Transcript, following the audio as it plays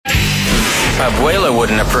Abuela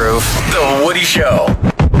wouldn't approve. The Woody Show.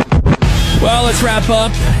 Well, let's wrap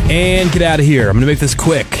up and get out of here. I'm going to make this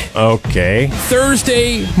quick. Okay.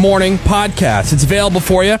 Thursday morning podcast. It's available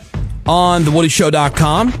for you on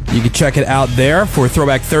thewoodyshow.com. You can check it out there for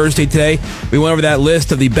Throwback Thursday today. We went over that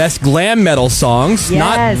list of the best glam metal songs.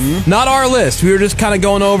 Yes. Not our list. We were just kind of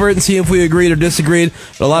going over it and seeing if we agreed or disagreed.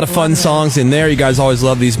 But a lot of fun songs in there. You guys always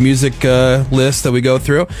love these music lists that we go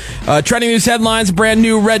through. Trending news headlines, brand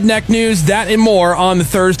new redneck news, that and more on the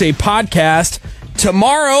Thursday podcast.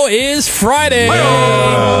 Tomorrow is Friday.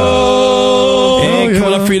 And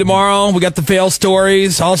coming up for you tomorrow, we got the fail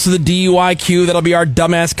stories, also the DUIQ. That'll be our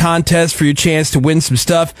dumbass contest for your chance to win some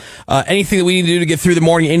stuff. Anything that we need to do to get through the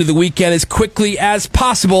morning into the weekend as quickly as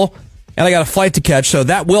possible. And I got a flight to catch, so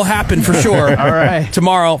that will happen for sure. All right.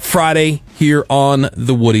 Tomorrow, Friday, here on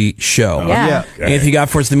The Woody Show. Yeah. Anything you got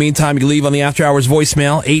for us in the meantime, you can leave on the After Hours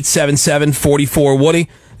voicemail, 877-44-WOODY.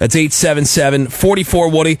 That's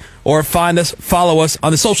 877-44-WOODY. Or follow us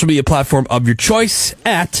on the social media platform of your choice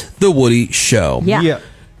at The Woody Show. Yeah.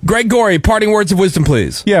 Greg Gorey, parting words of wisdom,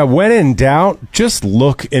 please. Yeah, when in doubt, just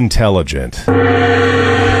look intelligent. Yeah,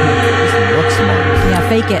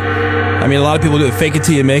 fake it. I mean, a lot of people do it. Fake it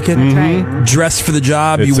till you make it. That's right. Dress for the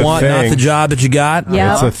job It's you a want, not thing. the job that you got.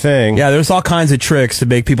 Yeah. It's a thing. Yeah, there's all kinds of tricks to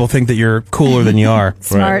make people think that you're cooler than you are.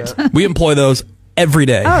 Smart. We employ those every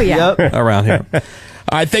day. Oh, yeah. Around here. All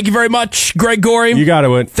right, thank you very much, Greg Gorey. You got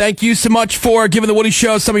it. Thank you so much for giving the Woody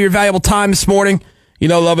Show some of your valuable time this morning. You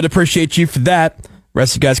know, love and appreciate you for that.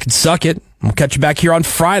 Rest of you guys can suck it. We'll catch you back here on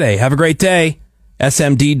Friday. Have a great day.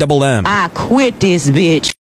 SMD double M. I quit this bitch.